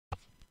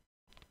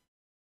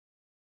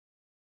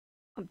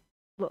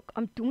Look,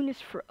 I'm doing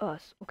this for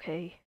us,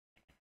 okay?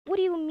 What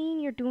do you mean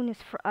you're doing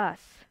this for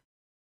us?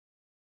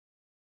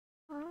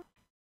 Huh?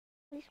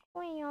 What's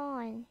going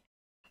on?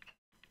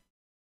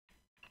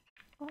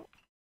 Oh,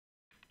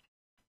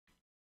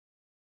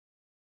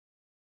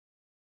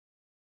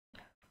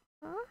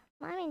 huh?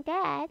 Mom and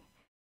Dad?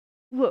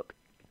 Look,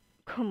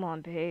 come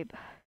on, babe.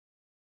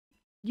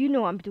 You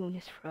know I'm doing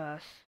this for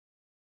us.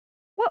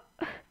 What?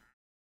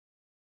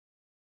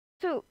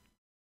 So,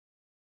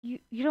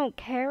 you don't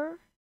care?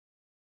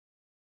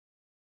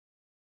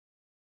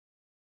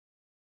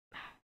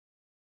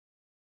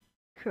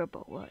 Care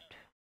about what?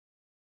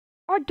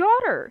 Our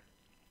daughter!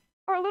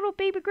 Our little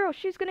baby girl,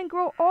 she's gonna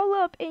grow all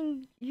up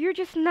and you're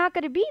just not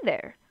gonna be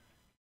there.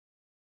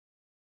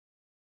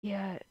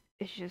 Yeah,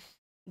 it's just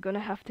gonna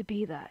have to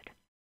be that.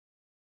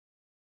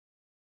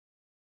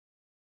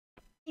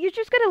 You're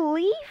just gonna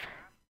leave?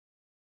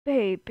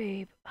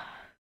 Babe.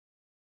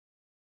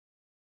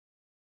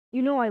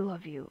 You know I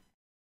love you.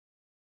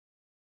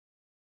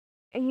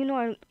 And you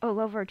know I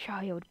love our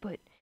child,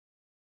 but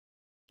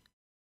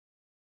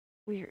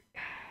we're.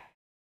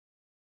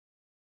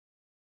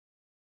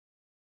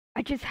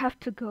 I just have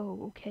to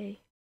go,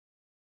 okay?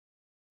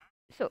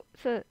 So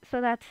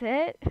that's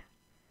it?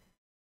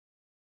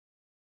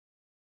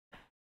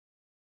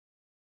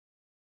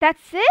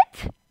 That's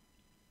it?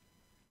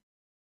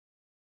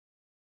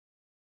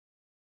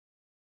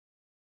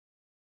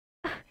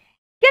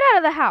 Get out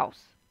of the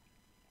house!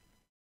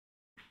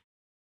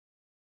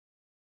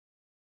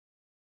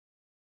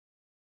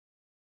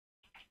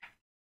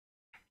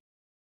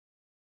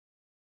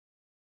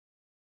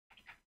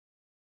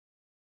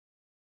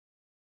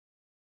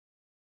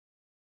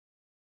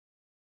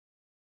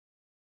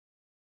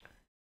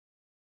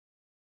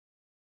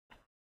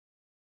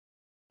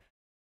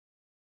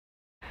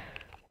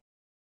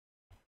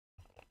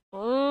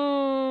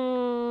 Um,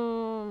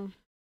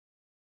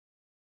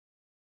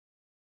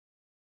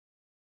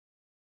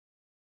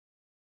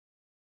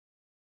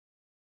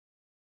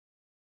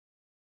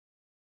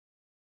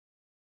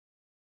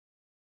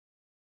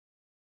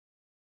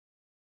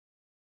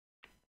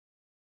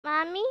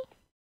 Mommy?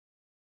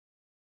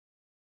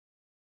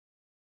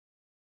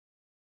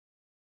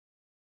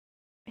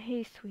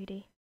 hey,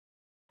 sweetie.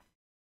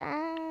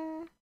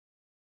 Uh,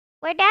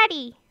 where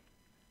Daddy?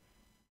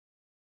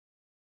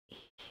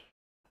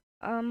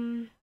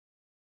 Um,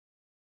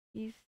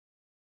 he's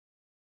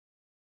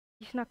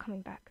he's not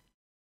coming back.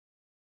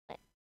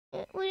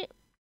 What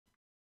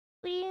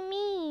do you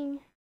mean?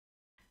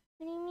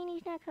 What do you mean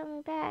he's not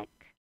coming back?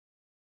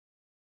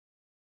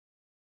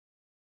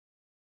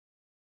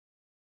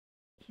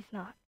 He's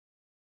not.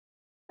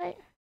 But,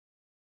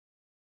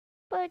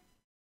 but,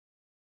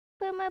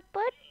 but my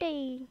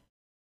birthday.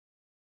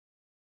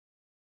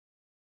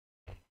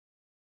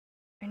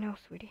 I know,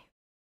 sweetie.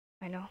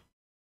 I know.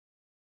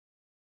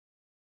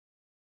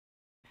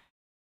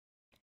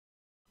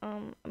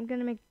 I'm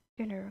gonna make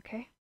dinner,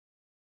 okay?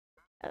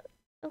 Uh,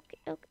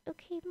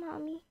 okay,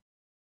 Mommy.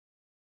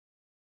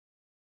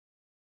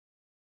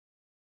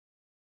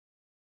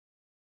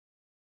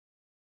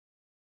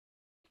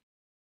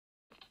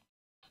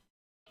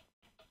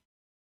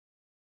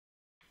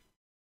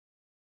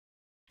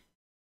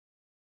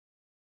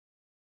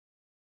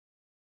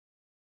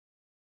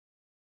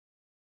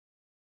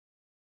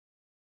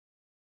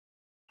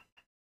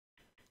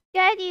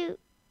 Daddy,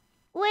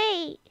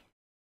 wait.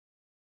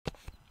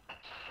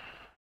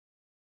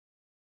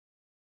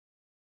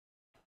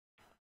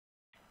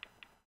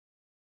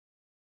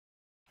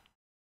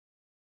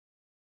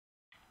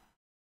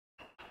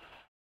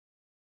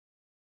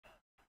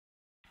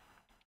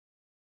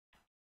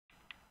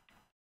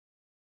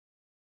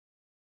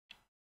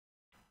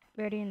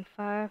 Ready in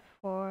 5,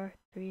 4,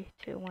 3,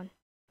 2, 1.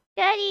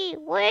 Daddy,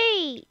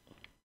 wait.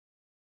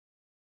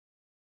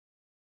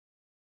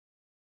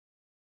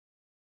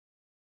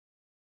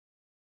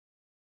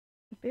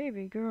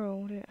 Baby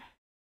girl,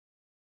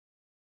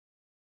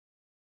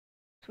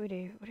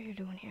 sweetie, what are you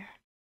doing here?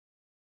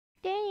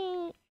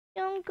 Daddy,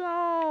 don't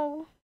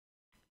go.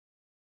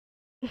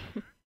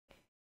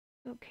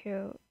 So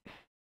cute.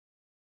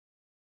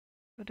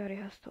 But daddy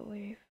has to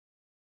leave.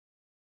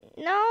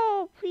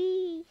 No,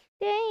 please,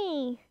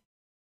 stay.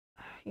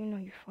 You know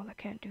your father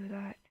can't do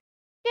that.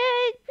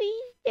 Dad,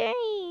 please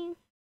stay.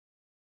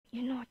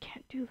 You know I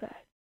can't do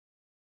that.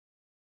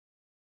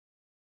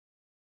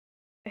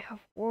 I have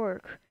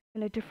work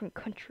in a different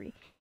country.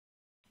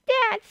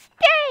 Dad,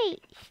 stay.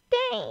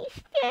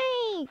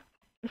 Stay.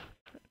 I'm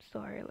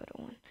sorry, little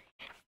one.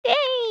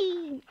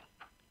 Stay.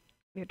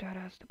 Your dad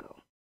has to go.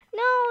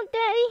 No,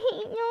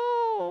 Daddy,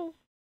 no.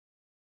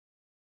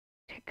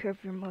 Take care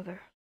of your mother.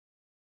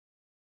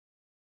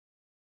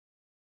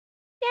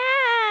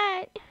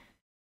 Dad.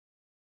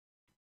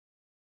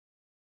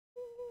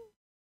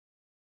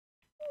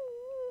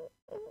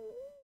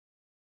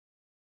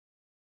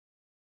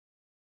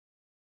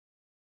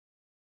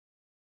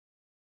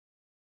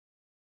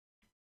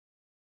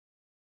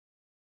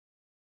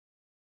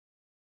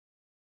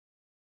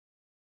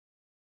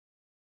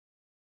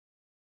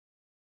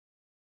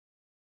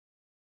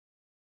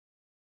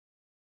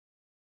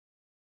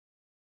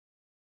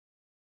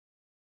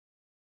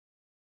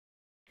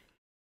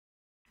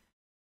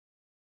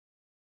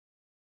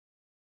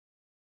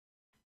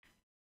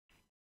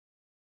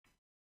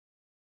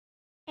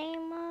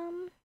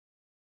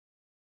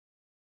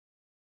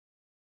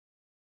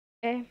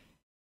 Hey,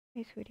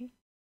 hey, sweetie.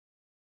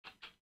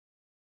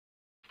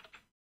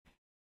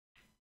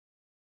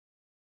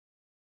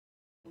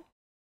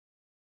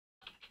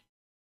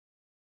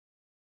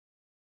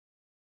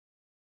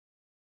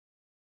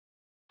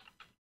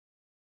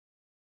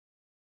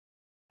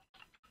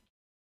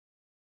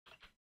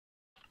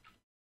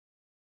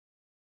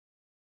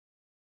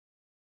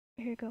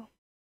 Here you go.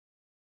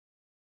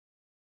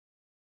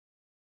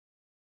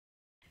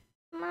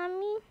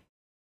 Mommy,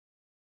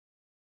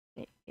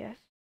 Yes.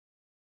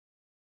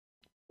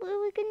 what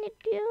are we gonna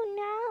do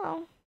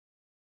now?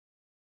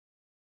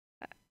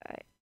 I,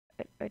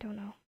 I don't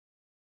know,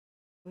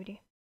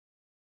 sweetie.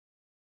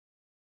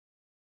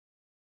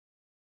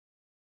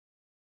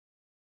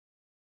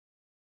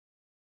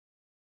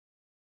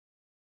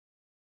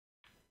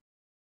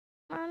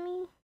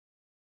 Mommy,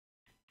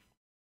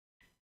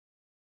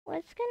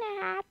 what's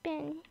gonna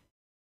happen?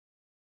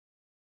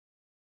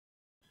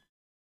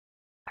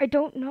 I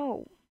don't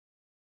know.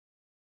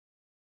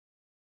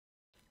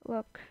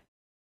 Look,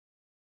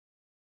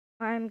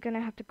 I'm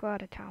gonna have to go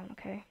out of town,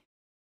 okay?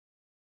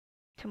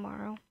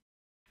 Tomorrow.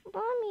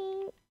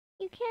 Mommy,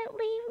 you can't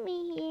leave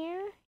me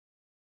here.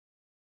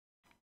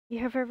 You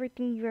have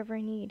everything you ever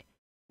need,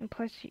 and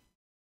plus you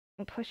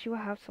will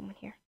have someone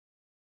here.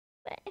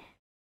 But,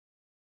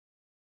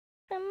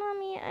 but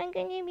Mommy, I'm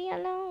gonna be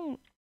alone.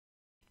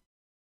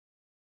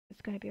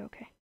 It's gonna be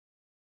okay.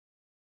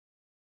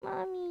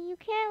 Mommy, you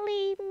can't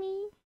leave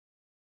me.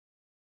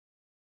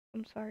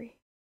 I'm sorry.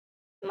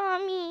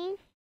 Mommy.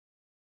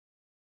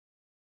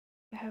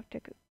 I have to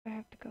go. I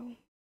have to go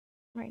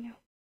right now.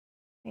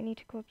 I need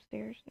to go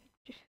upstairs and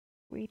just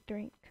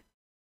drink.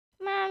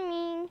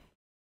 Mommy.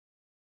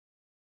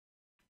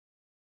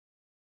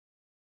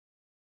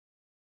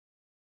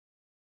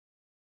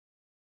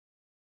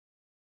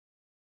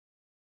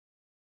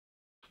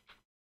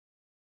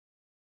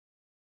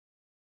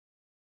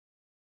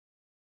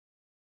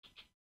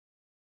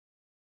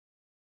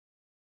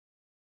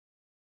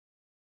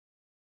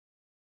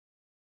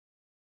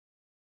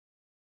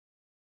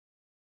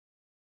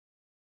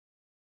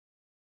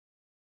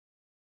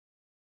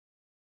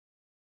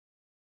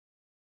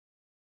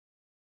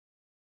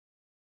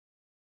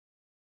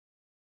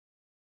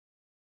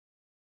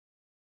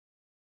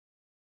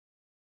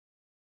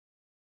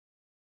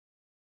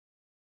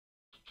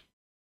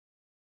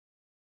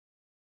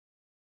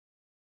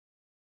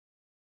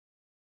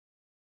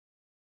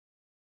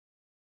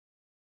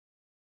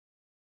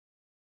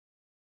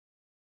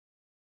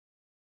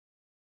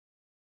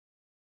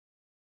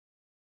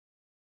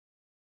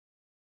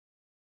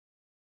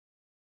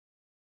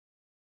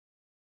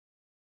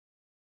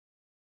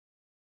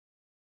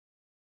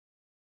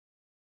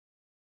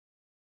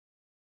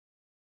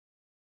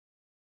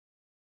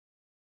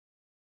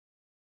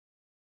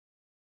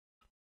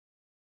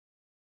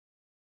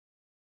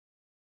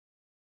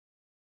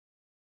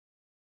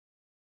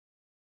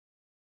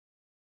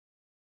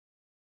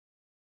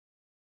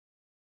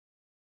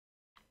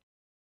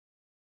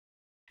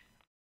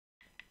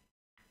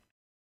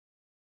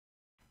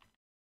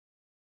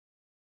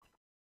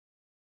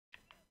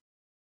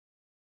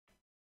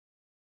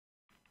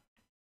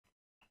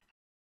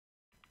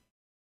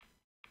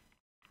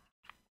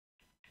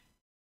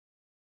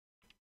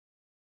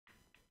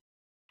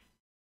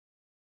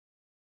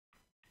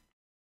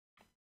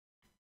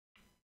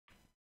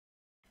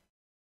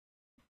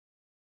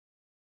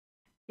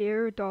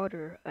 Dear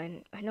daughter,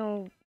 I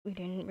know we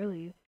didn't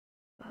really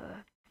uh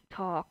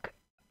talk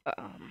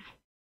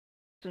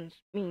since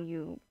me and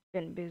you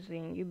been busy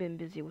and you've been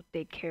busy with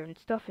daycare and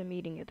stuff and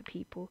meeting other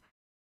people.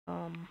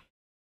 Um,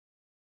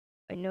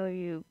 I know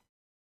you've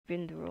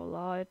been through a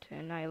lot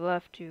and I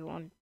left you.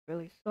 I'm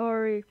really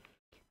sorry.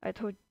 I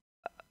tell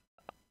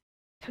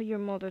your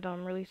mother that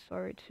I'm really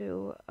sorry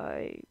too.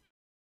 I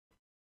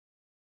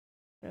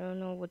don't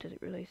know what to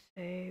really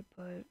say,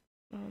 but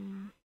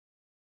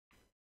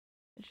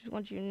I just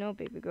want you to know,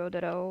 baby girl,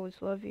 that I always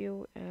love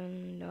you,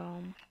 and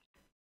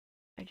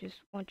I just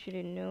want you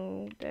to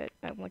know that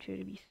I want you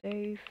to be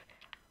safe.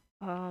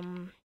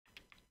 Um,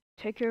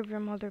 take care of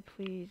your mother,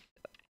 please.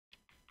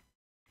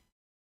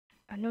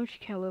 I know she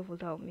can't live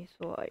without me,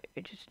 so I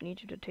just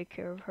need you to take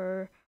care of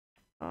her.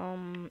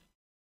 Um,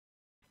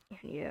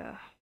 yeah.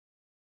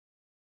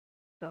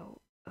 So,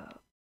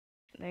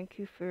 thank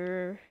you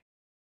for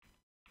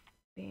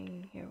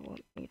being here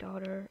with me,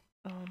 daughter.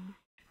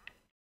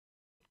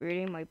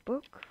 Reading my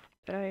book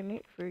that I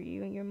made for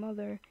you and your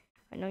mother.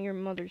 I know your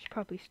mother's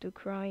probably still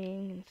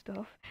crying and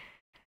stuff,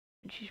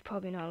 and she's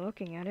probably not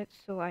looking at it,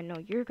 so I know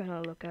you're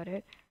gonna look at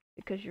it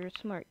because you're a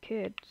smart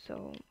kid,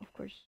 so of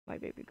course my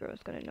baby girl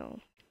is gonna know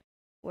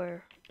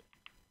where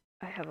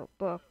I have a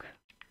book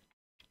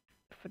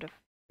for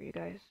you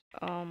guys.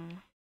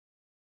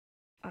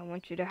 I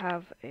want you to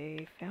have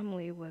a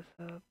family with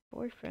a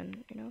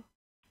boyfriend, you know?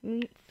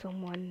 Meet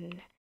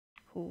someone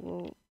who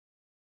will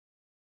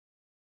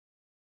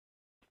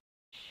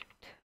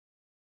shoot.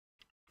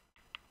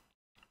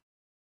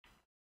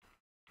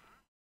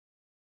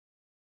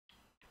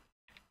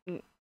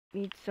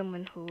 Meet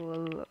someone who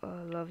will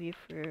love you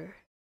for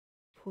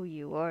who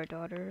you are,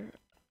 daughter.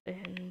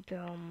 And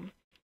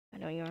I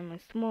know you're only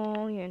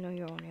small. I know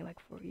you're only like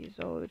 4 years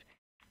old,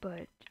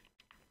 but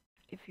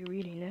if you're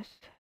reading this,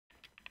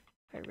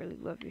 I really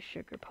love your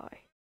sugar pie,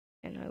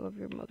 and I love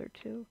your mother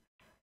too.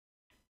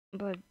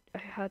 But I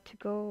had to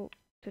go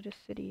to the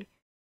city.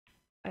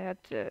 I had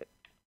to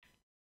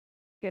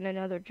get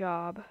another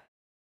job.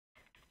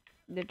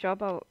 The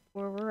job out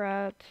where we're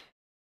at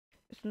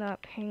is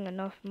not paying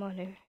enough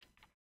money.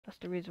 That's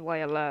the reason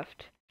why I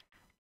left.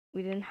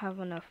 We didn't have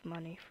enough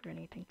money for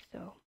anything,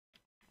 so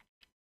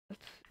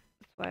that's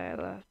why I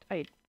left.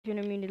 I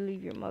didn't mean to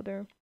leave your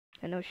mother.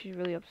 I know she's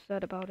really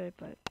upset about it,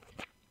 but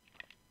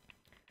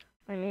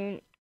I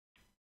mean,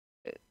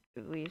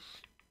 at least,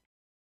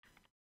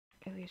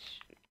 at least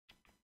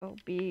I'll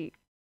be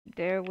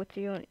there with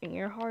you in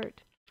your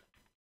heart.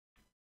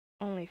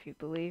 Only if you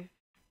believe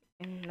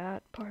in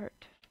that part.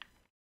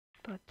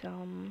 But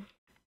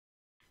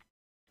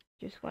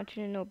just want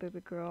you to know,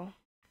 baby girl,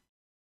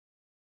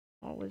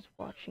 always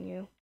watching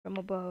you from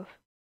above.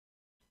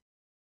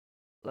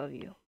 Love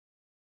you.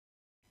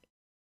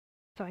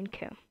 Sign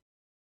Kim.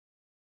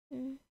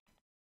 Mm.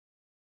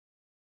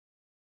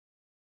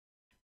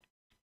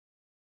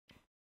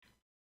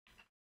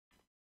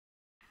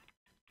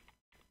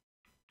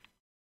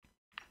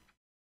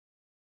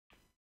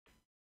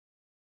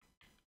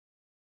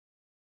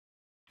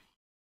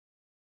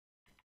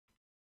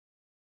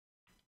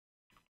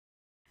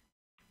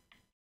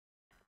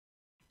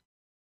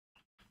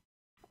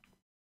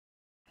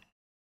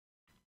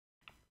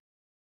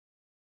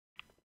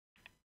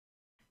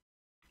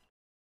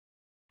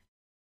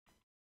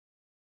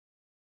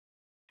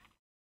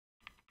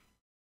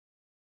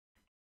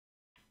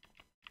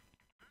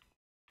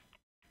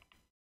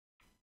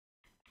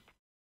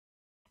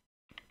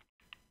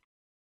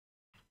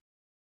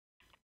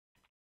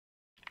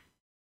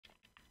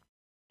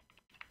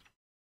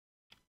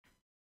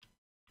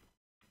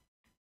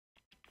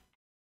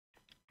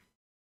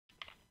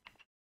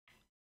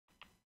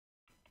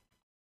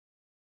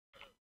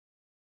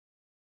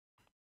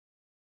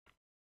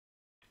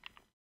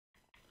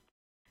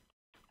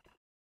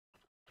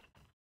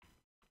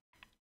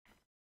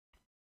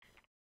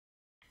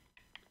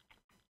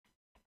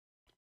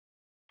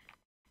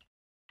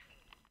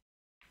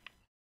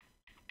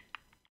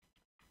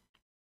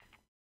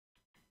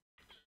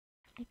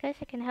 I guess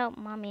I can help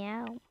mommy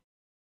out.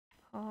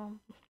 And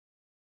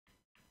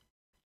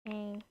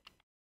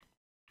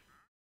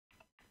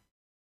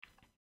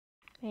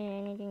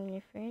anything in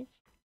the fridge?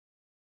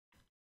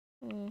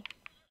 Mm,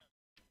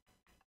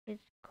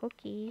 it's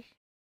cookies.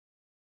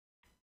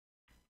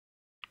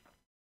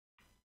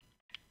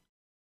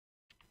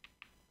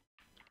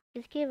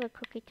 Just give a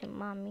cookie to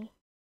mommy.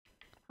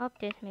 Hope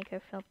this make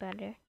her feel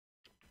better.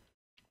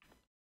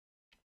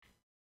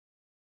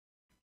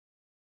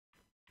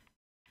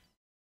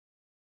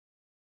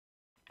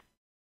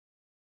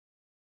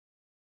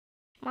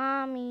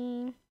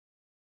 Mommy,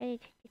 ready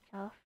to take this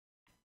off.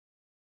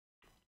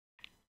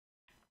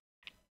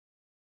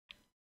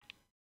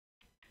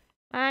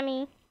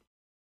 Mommy,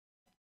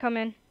 Come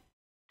in.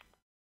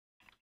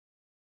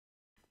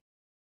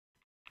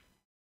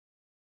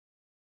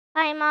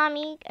 hi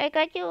mommy, I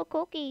got you a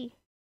cookie.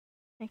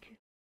 Thank you.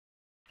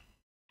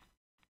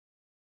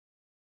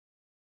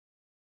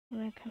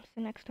 Wanna come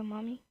sit next to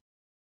mommy?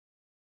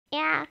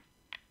 Yeah.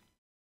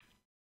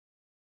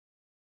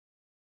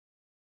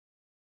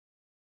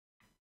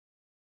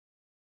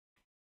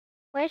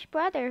 Where's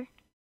brother?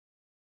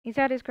 He's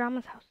at his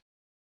grandma's house.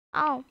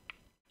 Oh.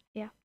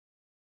 Yeah.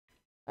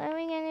 What are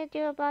we gonna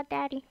do about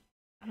daddy?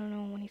 I don't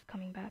know when he's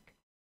coming back.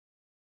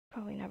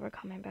 Probably never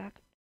coming back.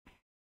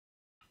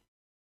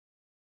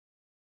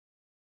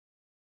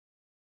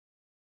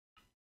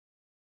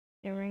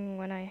 The ring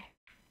when I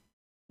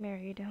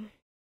married him.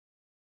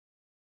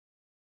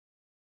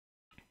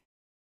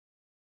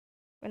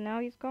 But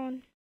now he's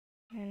gone.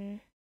 And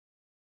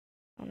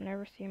I'll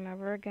never see him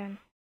ever again.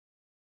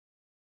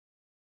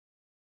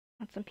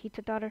 Want some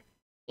pizza, daughter?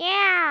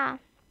 Yeah.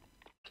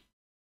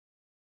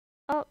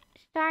 Oh,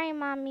 sorry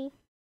mommy.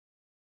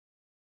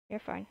 You're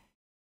fine.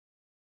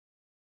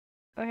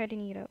 Go ahead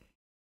and eat up.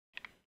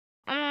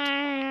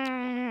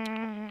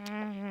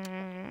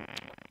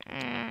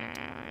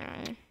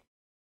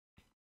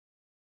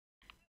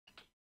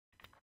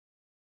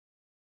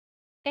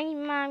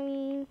 Thanks,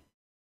 mommy.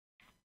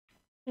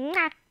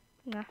 Nah.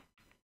 Nah.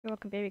 You're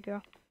welcome, baby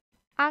girl.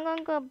 I'm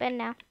gonna go to bed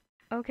now.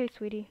 Okay,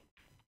 sweetie.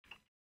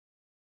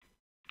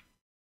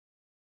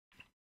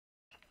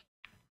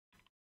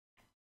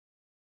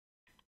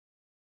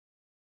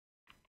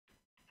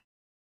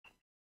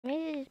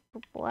 This is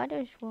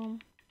brother's room.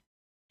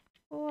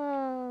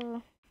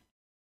 Whoa.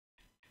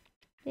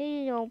 This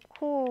is so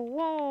cool.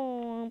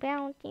 Whoa.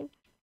 Bouncy.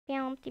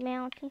 Bouncy,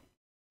 bouncy.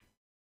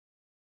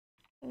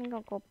 I'm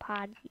gonna go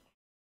potty.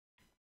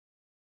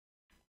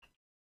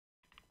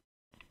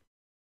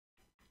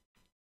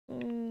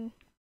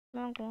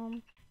 Not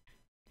going.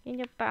 In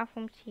the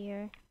bathroom's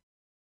here.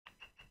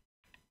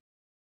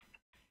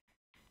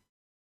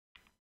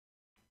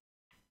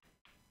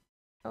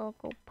 I'll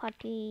go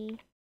potty.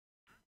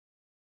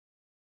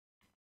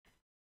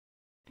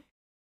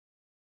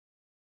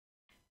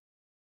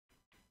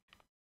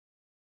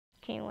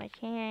 Can't wash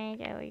hands.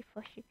 I already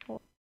flushed the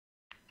toilet.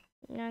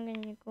 Now I'm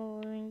gonna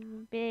go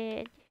in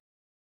bed.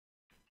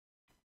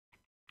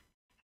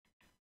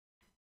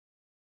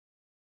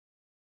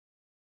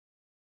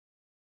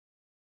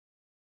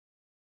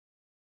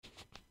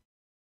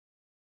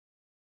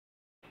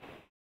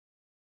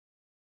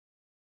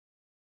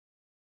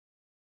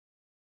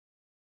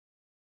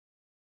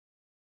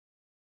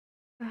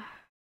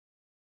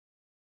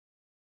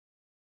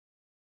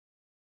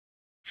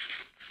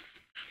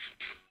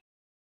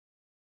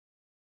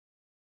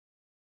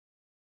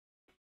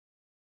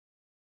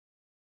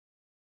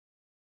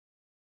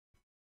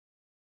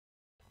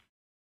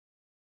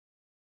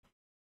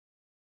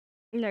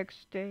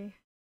 Next day.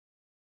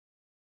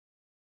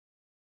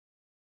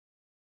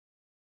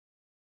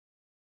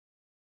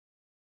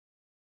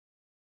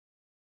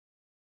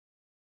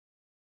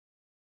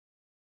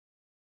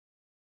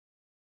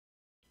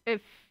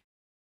 If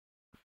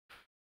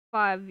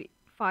five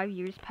 5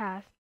 years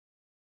pass.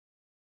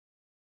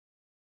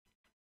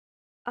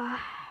 Uh,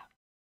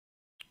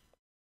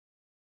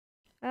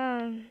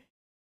 um,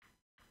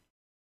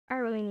 I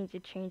really need to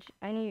change.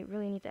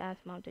 Really need to ask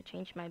mom to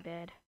change my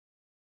bed.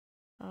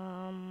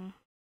 Um,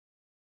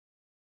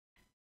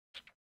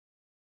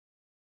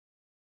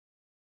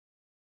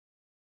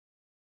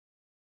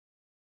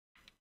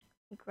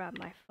 grab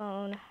my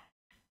phone.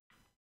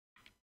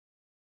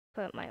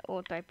 Put my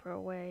old diaper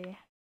away.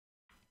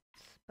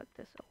 Let's put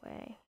this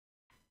away.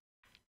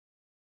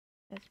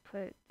 Let's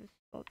put this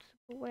old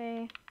soup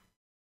away.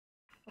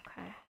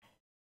 Okay.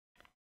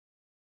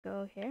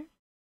 Go here.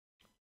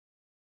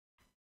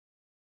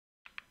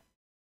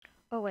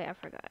 Oh wait, I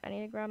forgot. I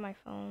need to grab my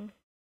phone.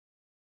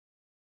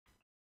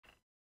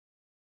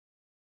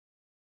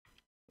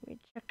 Let me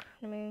check.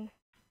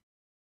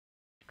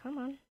 Come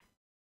on.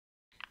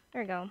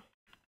 There we go.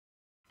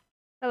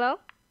 Hello?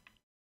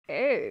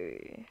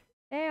 Hey.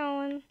 Hey,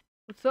 Owen.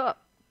 What's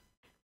up?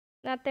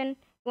 Nothing. You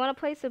wanna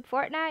play some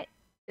Fortnite?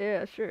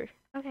 Yeah, sure.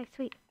 Okay,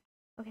 sweet.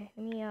 Okay,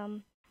 let me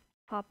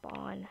hop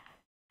on.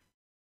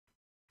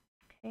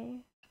 Okay.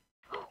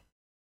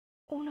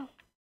 Oh no.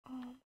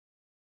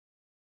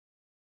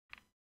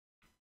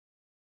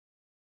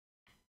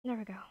 There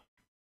we go.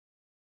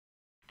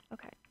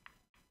 Okay.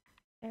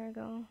 There we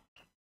go.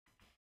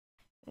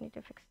 I need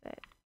to fix that.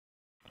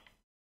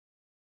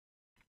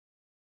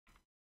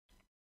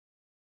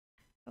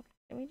 Okay,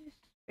 let me just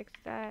fix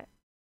that.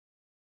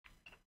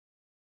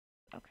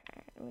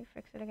 Okay, let me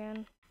fix it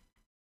again.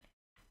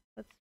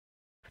 Let's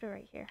put it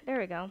right here. There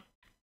we go.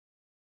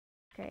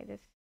 Okay, this.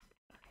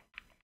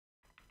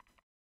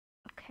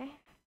 Okay.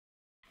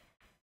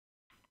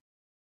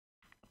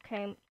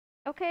 Okay.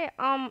 Okay,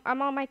 I'm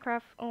on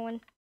Minecraft,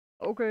 Owen.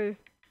 Okay.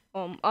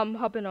 I'm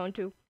hopping on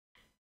too.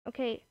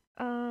 Okay,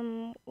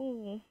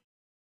 ooh.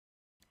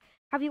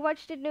 Have you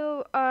watched the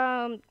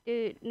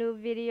new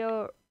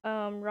video,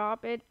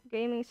 Robert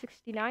Gaming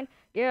 69?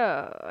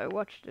 Yeah, I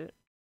watched it.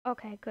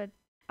 Okay, good.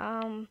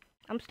 I'm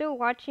still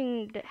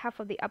watching the half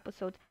of the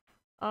episodes.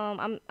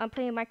 I'm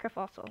playing Minecraft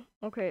also.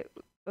 Okay,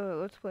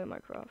 let's play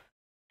Minecraft.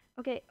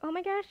 Okay, oh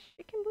my gosh,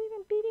 I can't believe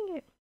I'm beating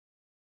it.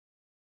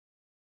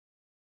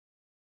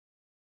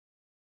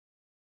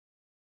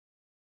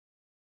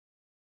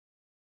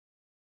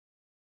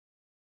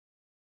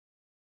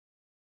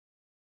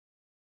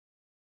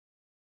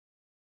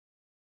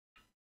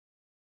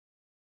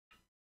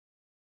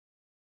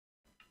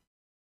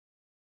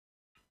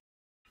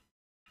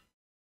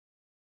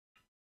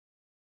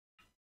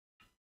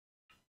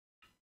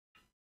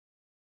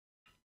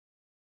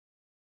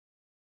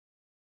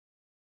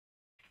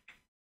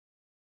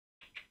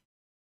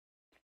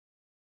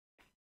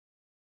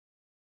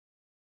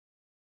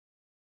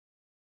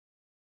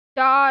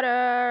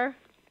 Daughter!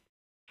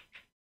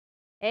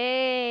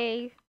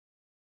 Hey!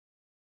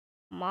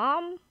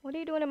 Mom? What are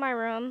you doing in my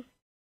room?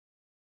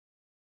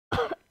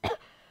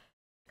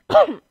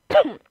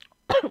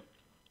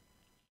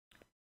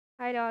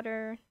 Hi,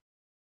 daughter.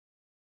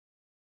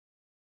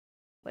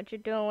 What you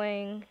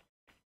doing?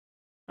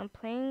 I'm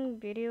playing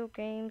video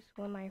games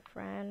with my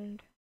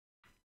friend.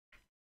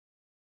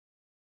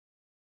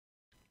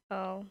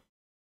 Oh,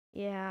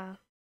 yeah.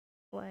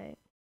 What?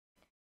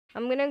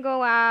 I'm gonna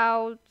go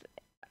out.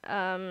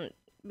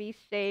 Be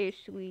safe,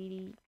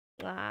 sweetie.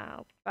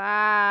 Wow.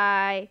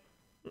 Bye.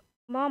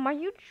 Mom, are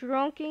you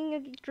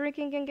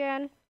drinking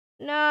again?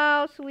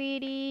 No,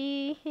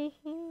 sweetie.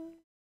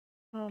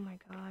 Oh my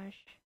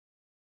gosh.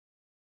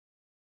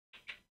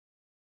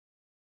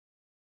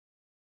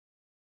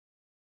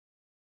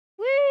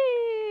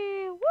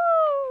 Whee!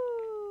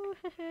 Woo!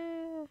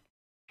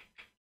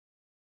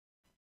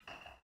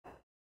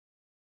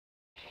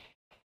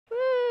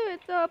 Woo!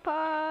 It's a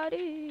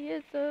party.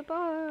 It's a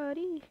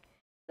party.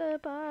 It's a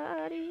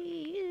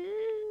party.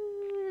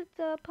 It's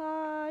a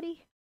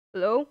party.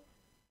 Hello?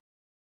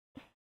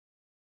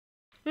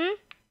 Hmm?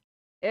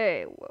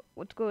 Hey,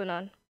 what's going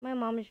on? My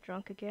mom is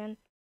drunk again.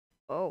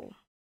 Oh.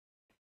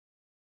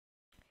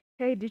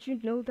 Hey, did you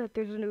know that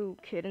there's a new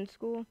kid in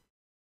school?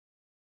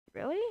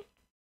 Really?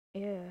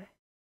 Yeah.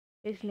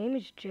 His name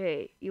is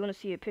Jay. You want to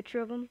see a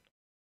picture of him?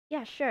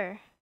 Yeah, sure.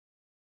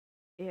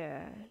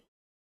 Yeah.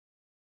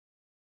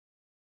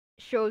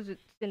 Shows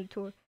its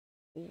into.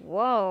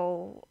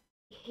 Whoa.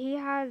 He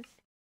has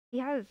he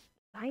has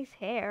nice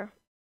hair.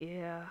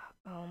 Yeah.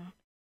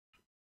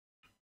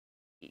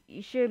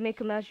 You should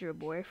make him as your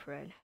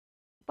boyfriend.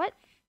 What?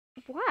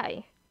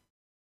 Why?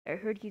 I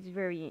heard he's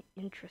very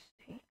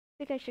interesting.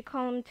 Think I should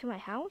call him to my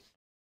house?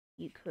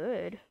 You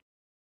could.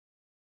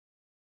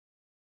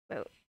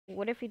 But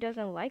what if he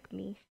doesn't like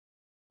me?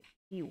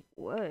 He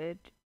would.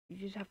 You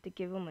just have to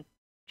give him a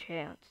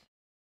chance.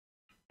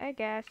 I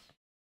guess.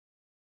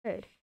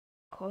 Good.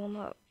 Call him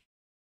up.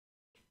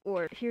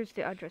 Or here's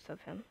the address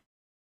of him.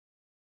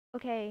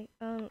 Okay,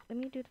 let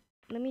me do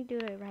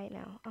it right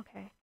now.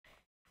 Okay.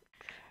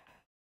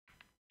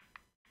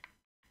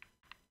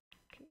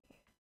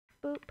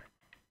 Boop.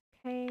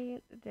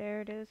 Okay,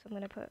 there it is. I'm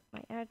gonna put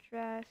my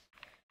address.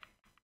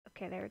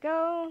 Okay, there we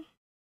go.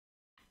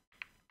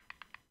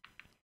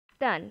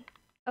 Done.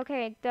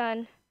 Okay,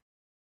 done.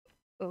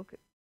 Okay,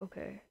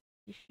 okay.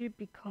 You should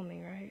be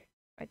coming, right?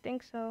 I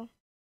think so.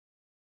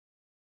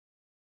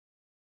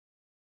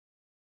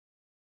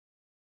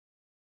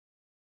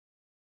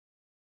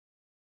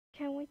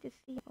 Can't wait to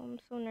see you. I'm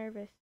so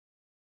nervous.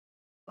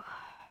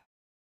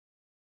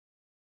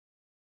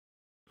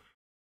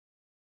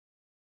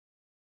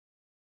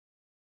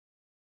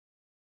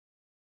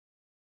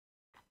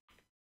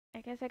 I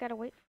guess I gotta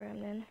wait for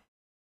him then.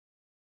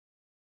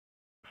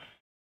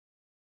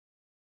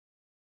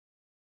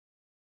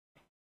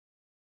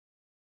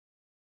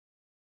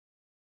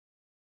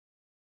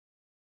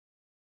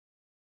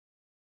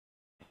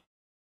 I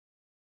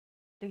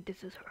think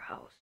this is her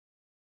house.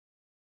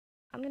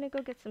 I'm gonna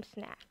go get some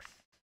snacks.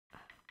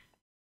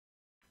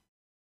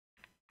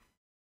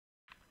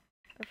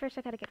 But first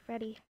I gotta get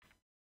ready.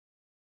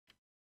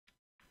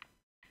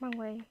 Wrong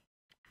way.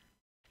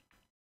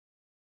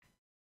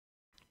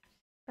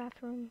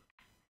 Bathroom.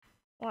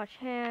 Wash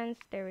hands.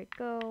 There we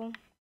go.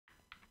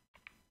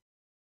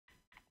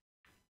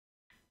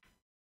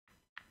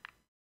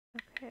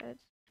 Okay, let's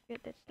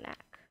get the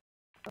snack.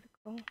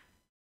 Go.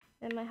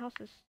 And my house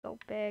is so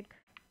big.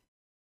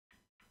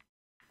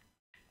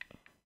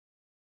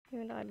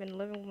 Even though I've been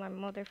living with my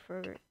mother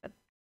for a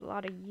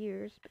lot of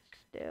years, but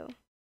still.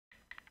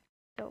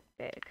 So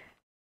big.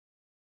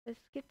 Let's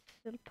get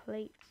some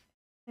plates.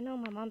 I know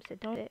my mom said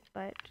don't eat,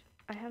 but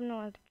I have no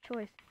other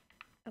choice.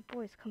 A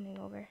boy's coming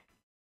over.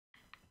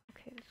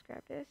 Okay, let's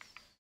grab this.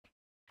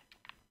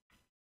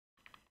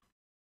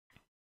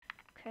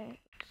 Okay,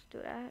 let's do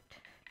that.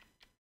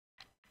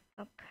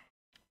 Okay.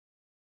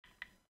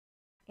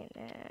 And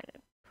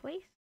then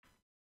place.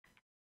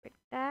 Like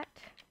that.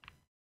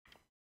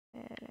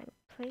 And then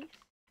place.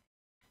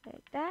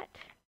 Like that.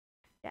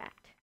 That.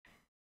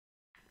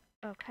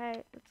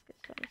 Okay, let's get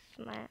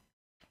some smack.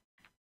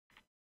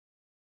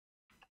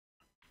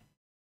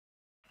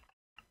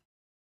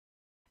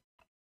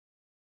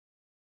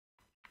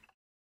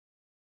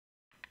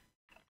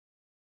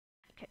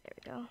 Okay, there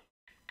we go.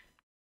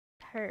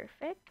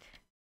 Perfect.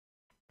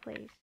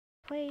 Place,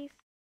 place.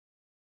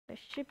 That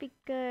should be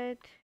good.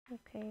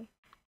 Okay.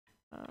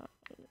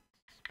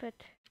 Let's put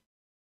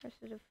the rest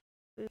of the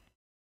food.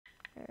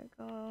 There we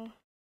go.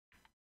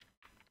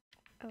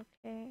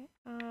 Okay.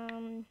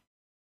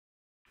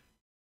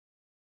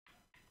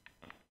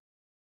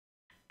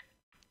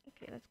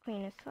 Okay, let's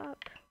clean this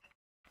up.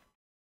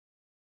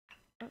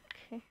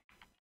 Okay.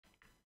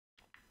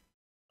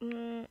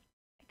 I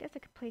guess I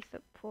could place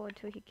the pool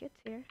until he gets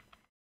here.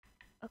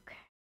 Okay.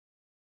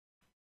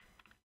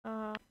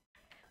 Oh.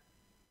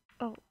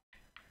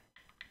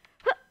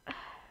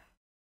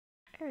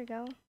 There we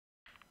go.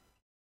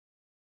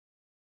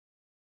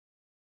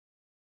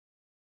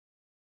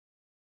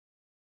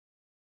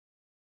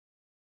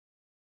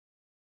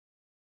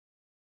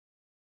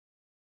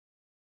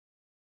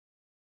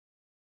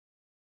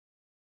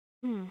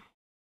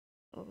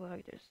 Look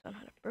like their son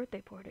had a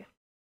birthday party.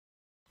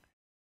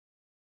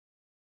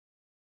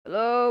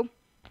 Hello?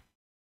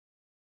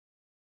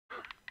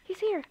 He's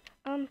here.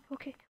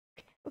 Okay.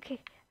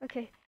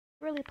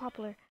 Really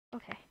popular.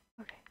 Okay.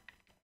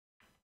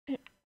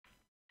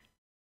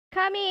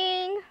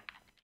 Coming!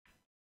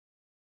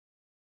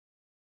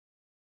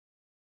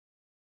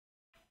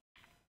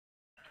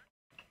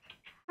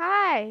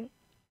 Hi!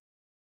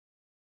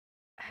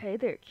 Hey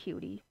there,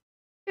 cutie.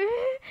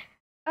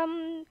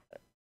 um,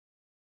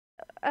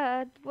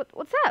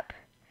 what's up?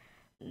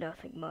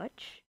 Nothing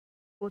much.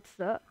 What's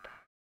up?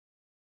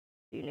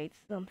 Do you need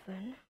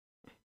something?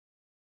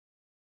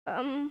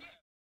 Um,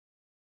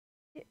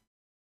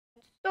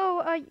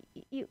 so,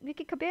 you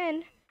can come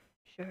in.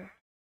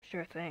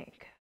 Sure thing.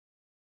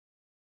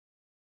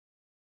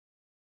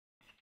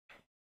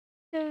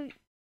 So,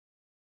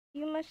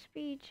 you must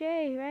be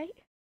Jay, right?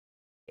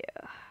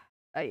 Yeah,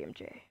 I am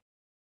Jay.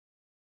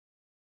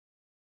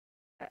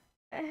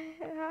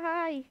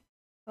 Hi.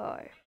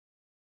 Hi.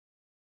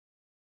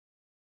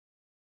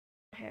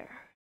 Here.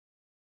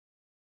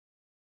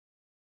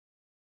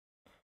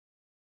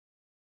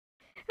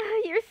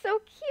 You're so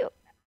cute.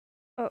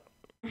 Oh,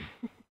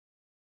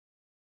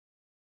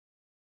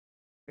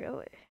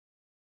 really?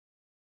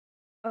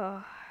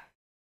 Uh,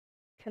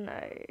 can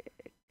I?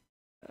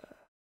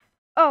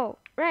 Oh,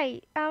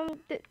 right.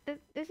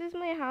 This is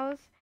my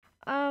house.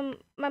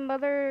 My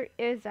mother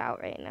is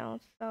out right now,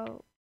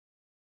 so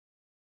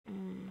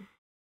Mm,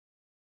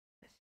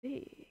 let's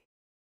see.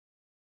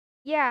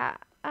 yeah.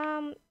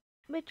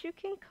 But you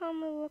can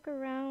come and look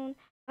around.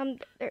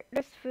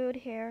 There's food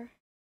here.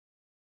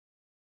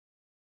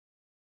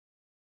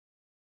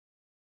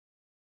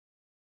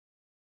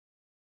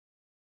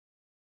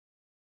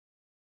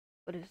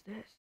 What is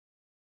this?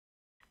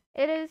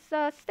 It is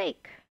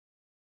steak.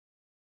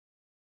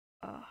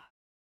 Uh,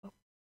 oh,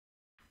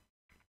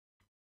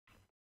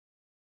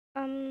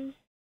 Um,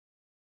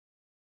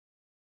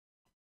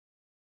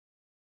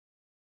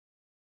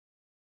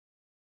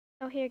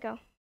 oh, here you go.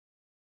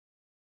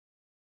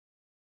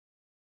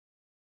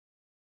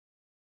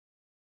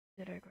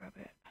 did I grab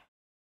it?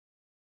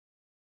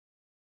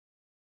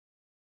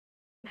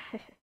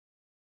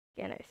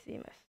 Can I see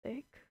my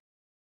steak?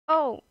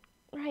 Oh,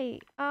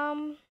 right.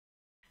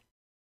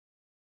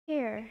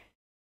 Here.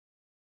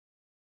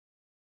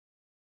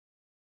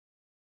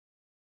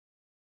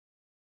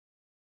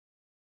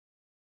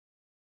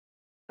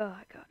 Oh,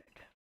 I got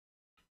it.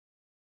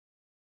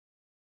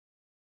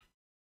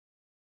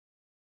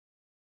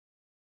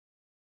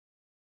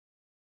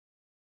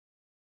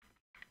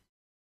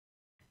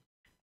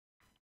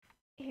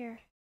 Here.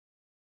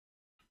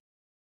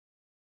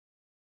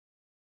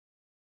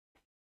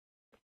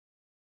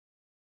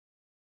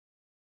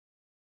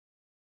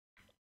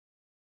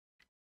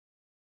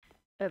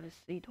 Have a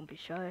seat. Don't be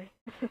shy.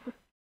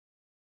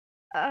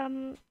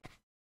 Um,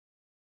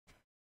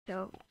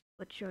 So,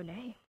 what's your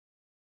name?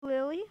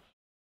 Lily?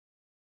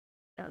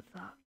 That's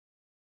a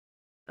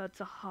that's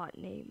a hot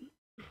name.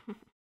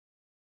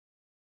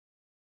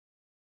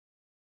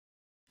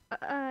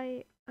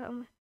 I,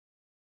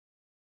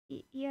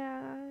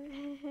 yeah.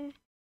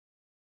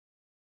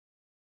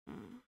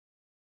 Mm.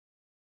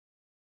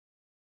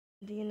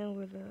 Do you know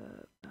where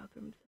the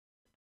bathrooms?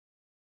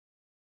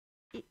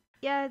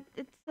 Yeah,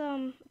 it's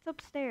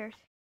upstairs.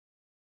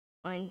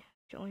 Mind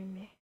showing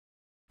me?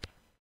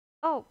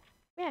 Oh,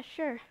 yeah,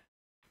 sure.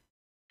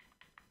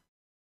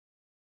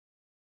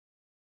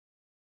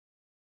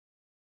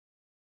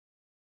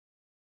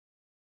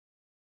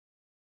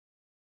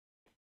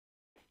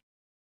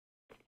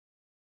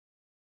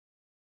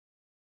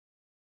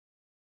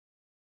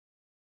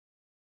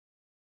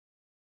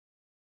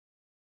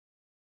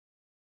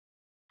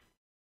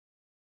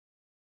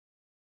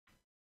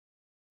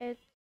 It's,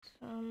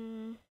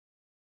 um,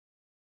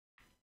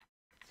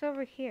 it's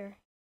over here.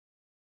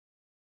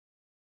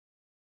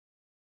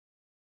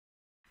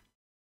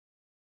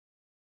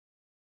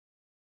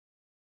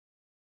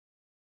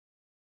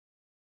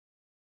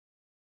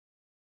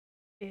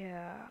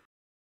 Yeah.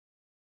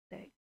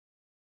 They,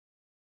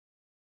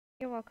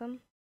 You're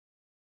welcome.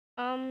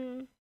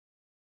 Um,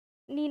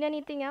 need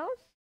anything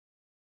else?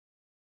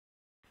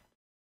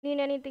 Need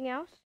anything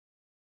else?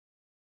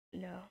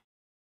 no.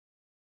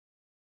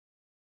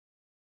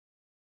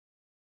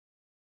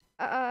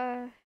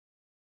 Uh,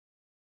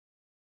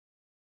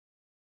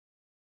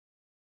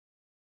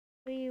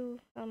 will you,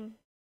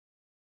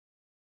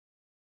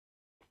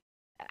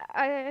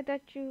 I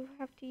thought you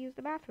have to use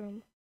the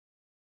bathroom.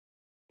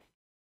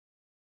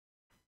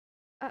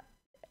 Uh,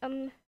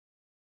 um,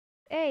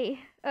 hey,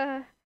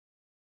 I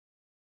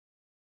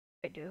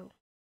do.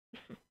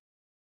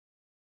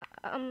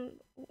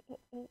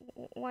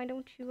 why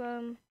don't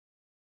you,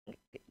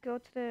 go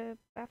to the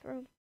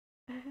bathroom?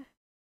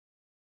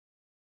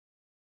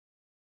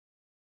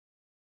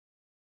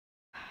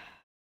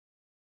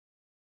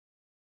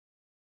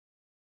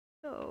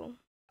 So,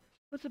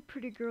 what's a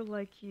pretty girl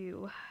like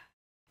you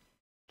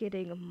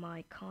getting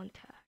my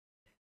contact?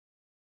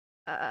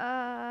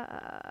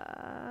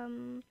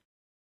 Um,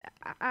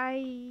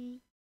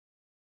 I,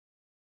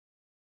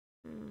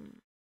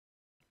 Mm,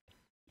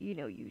 you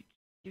know, you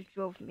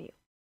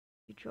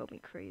drove me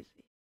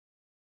crazy.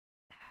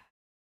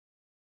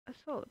 I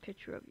saw a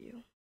picture of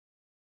you.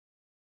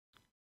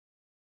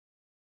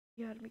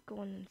 You had me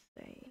going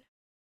insane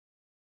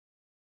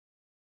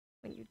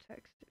when you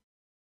texted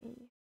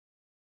me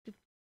to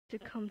to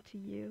come to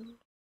you.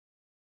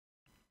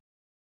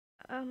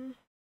 um,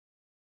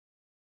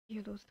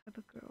 You're those type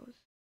of girls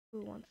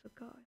who wants a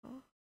guy, huh?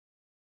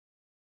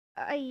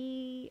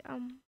 I,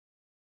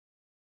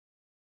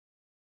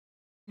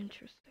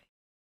 Interesting.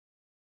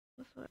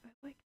 That's what I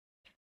like.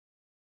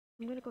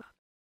 I'm gonna go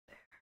there.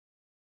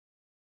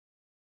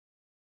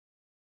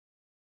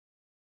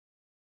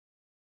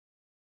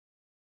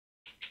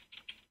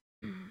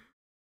 Mm.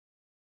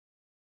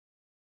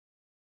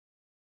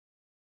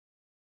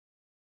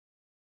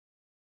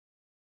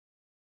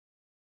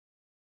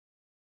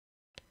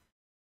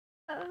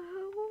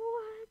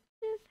 what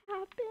just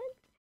happened?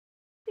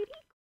 Did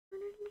he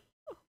corner me?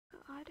 Oh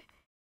God,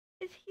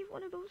 is he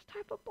one of those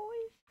type of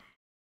boys?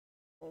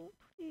 Oh,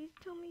 please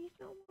tell me he's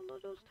not one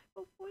of those type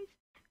of boys.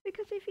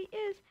 Because if he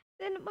is,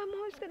 then my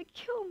mom's gonna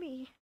kill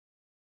me.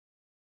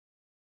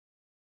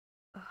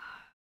 Ugh.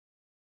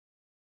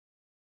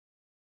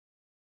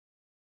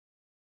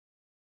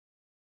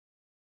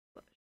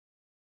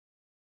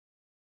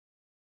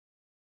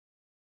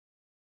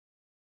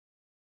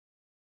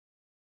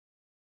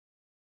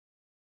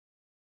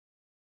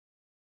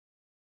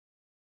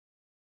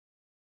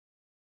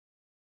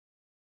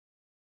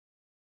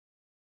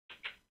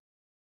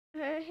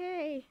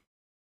 Hey.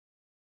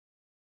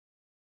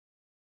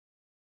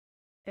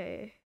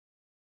 Hey.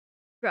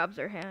 Grabs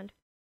her hand.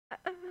 Uh,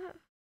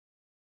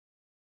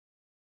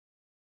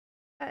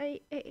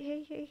 hey.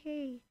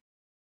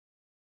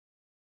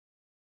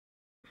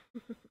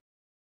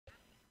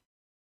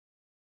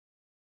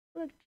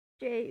 Look,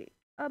 Jay.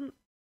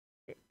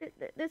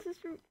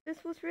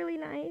 This was really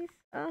nice.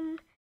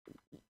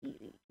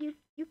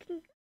 You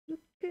can.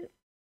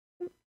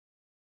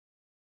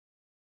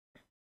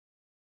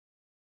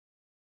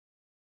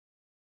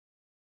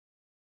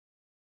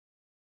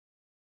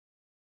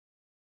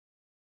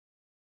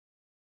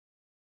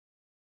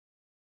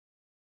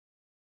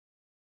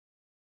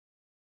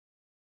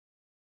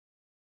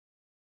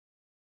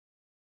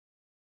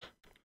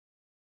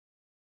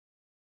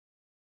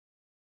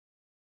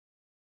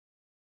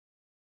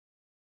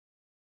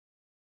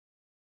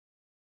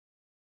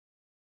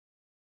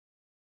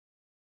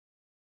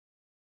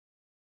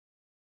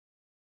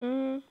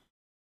 Mm.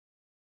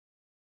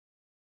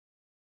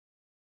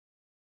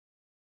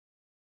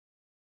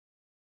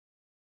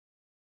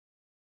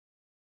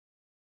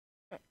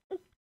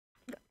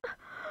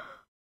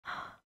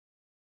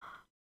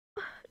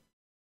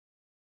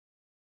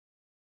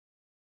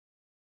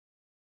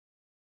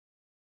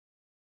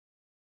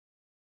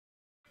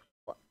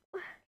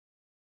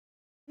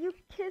 You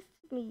kissed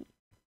me.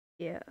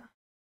 Yeah,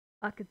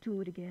 I could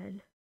do it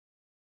again.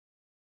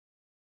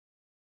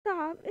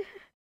 Stop.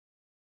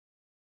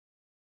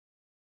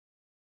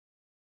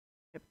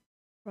 The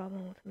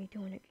problem with me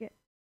doing it again.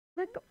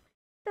 Let go.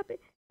 Stop it.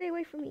 Stay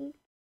away from me.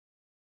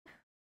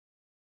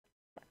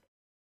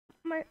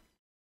 My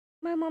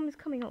my mom is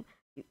coming home.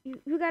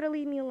 You gotta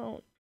leave me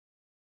alone.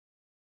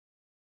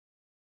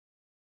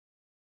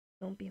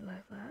 Don't be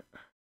like that,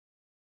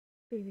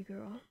 baby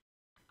girl.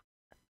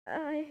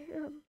 I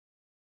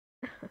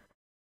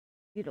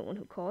You're the one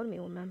who called me,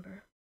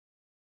 remember?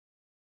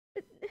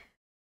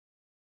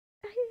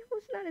 I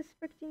was not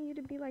expecting you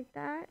to be like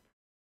that.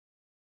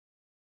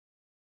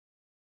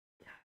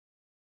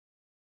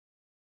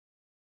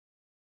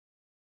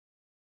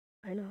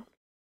 I know.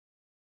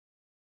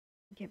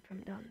 Get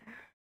from down there.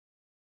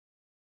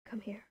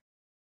 Come here.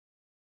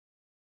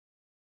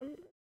 Um,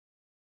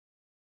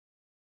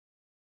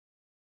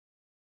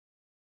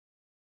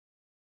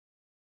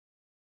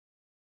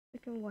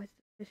 Make a wise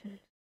decision.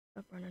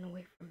 Stop running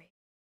away from me.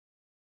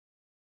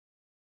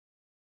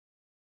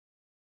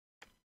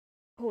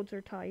 Holds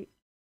her tight.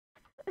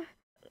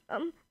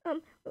 um,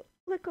 um,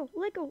 let go.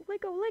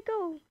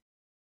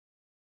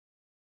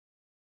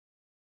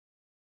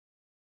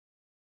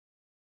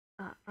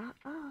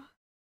 Ah.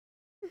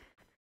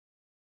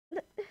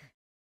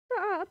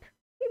 Stop.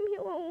 Leave me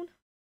alone.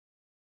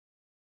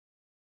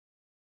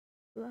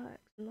 Relax.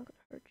 I'm not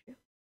gonna hurt you.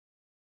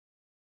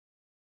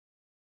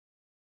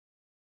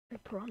 I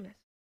promise.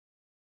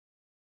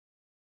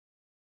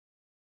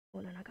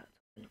 Oh, then I got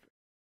something for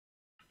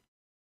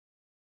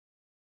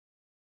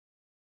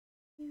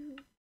You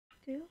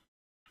do? you.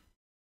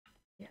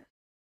 Yes.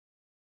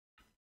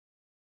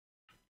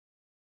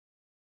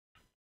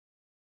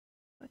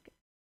 Okay.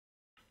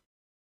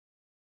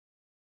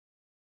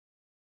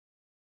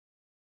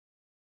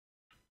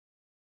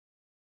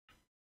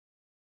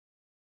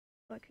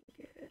 I can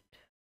get it.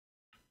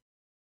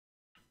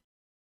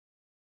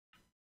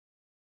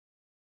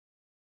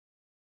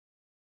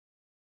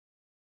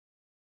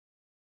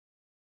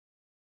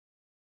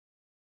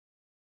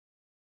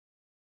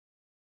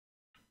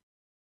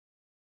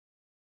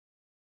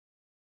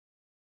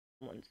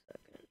 One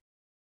second.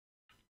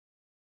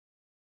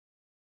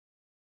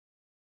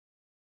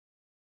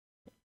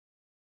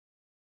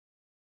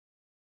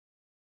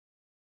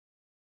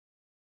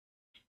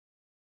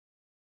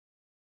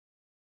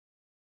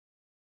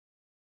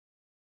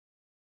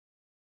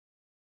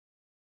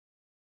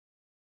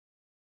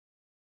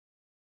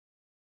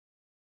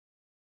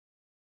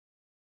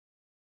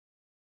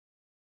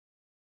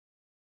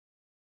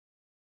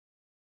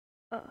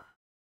 Uh,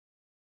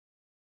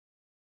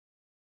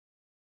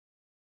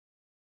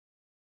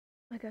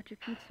 I got your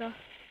pizza.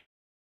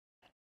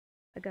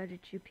 I got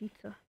you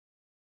pizza.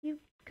 You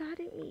got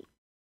it me.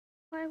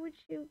 Why would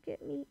you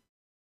get me?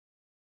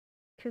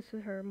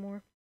 Kisses her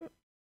more.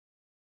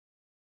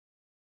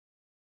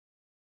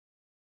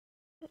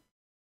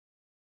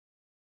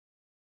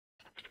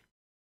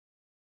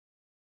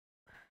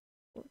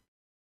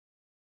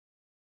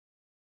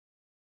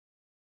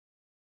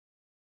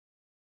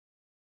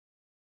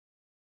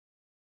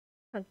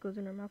 Tongue goes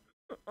in her mouth.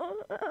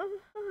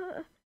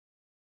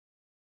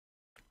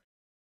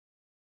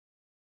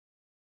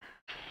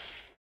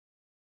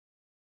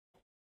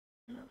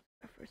 That was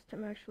my first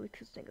time actually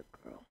kissing a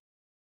girl.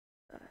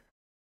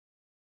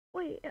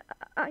 Wait,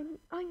 I'm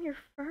your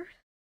first.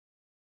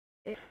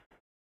 It,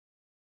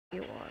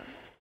 you are.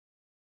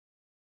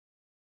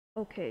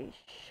 Okay,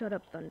 shut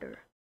up, Thunder.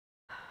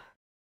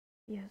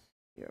 Yes,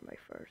 you're my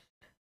first.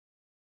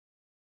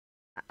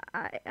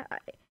 I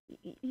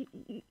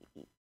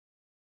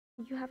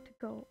you have to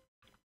go.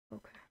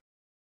 Okay.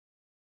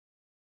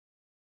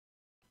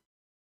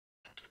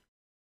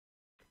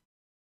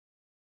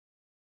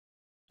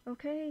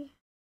 Okay.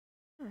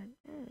 God,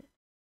 man.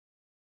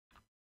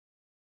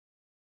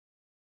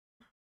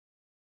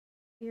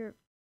 You're.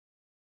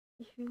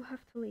 If you have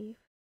to leave,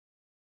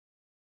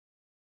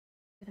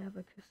 you can have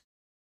a kiss.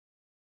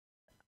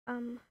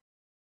 Um.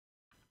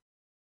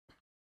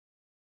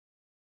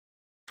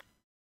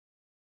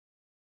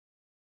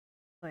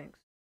 Thanks.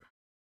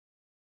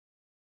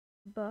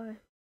 Bye.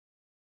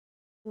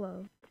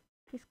 Love.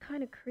 He's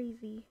kind of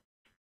crazy.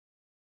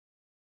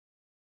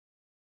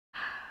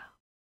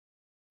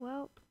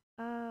 Well,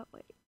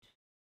 wait.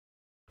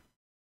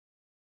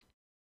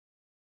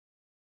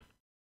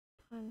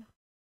 Fine.